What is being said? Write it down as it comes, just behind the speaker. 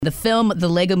The film, the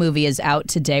Lego Movie, is out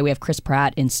today. We have Chris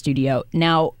Pratt in studio.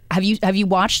 Now, have you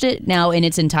watched it now in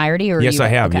its entirety? Or yes, I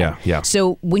have. Okay. Yeah.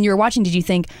 So when you were watching, did you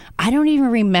think, I don't even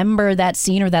remember that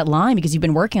scene or that line because you've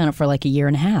been working on it for like a year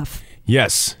and a half?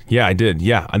 Yes. Yeah, I did.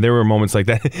 Yeah. And there were moments like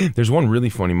that. There's one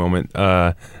really funny moment,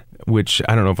 which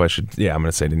I don't know if I should. Yeah, I'm going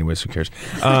to say it anyways. Who cares?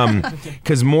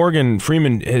 Because Morgan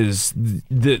Freeman is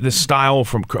the style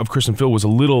of Kristen Phil was a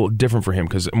little different for him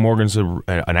because Morgan's an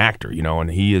actor,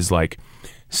 and he is like,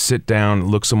 sit down,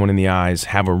 look someone in the eyes,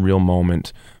 have a real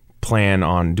moment, plan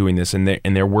on doing this. And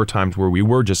there were times where we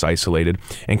were just isolated,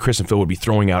 and Kristen Phil would be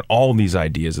throwing out all these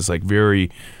ideas. It's like very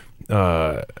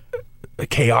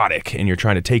chaotic, and you're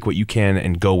trying to take what you can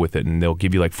and go with it. And they'll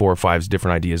give you like 4 or 5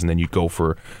 different ideas, and then you go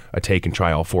for a take and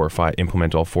try all 4 or 5,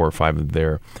 implement all 4 or 5 of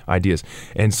their ideas.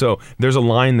 And so there's a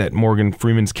line that Morgan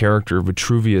Freeman's character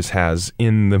Vitruvius has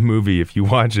in the movie. If you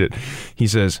watch it, he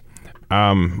says,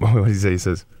 what did he say? He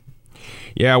says,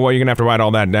 yeah, well, you're going to have to write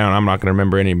all that down. I'm not going to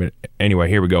remember any of it. Anyway,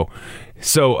 here we go.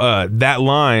 So that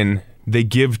line they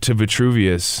give to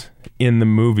Vitruvius in the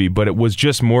movie, but it was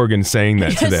just Morgan saying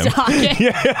that to them.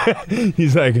 Yeah.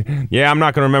 He's like, yeah, I'm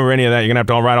not going to remember any of that. You're going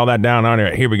to have to write all that down.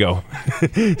 Here we go.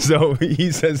 So he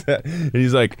says that. And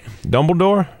he's like,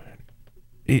 Dumbledore?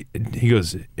 He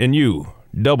goes, and you,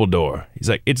 Dumbledore. He's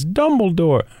like, it's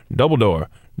Dumbledore.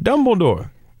 Dumbledore.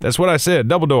 That's what I said,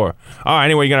 Dumbledore. All right,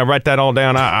 anyway, you're going to write that all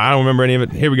down. I don't remember any of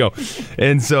it. Here we go.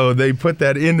 And so they put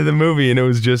that into the movie, and it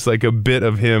was just like a bit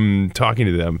of him talking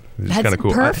to them. It's kind of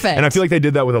cool. Perfect. And I feel like they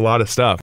did that with a lot of stuff.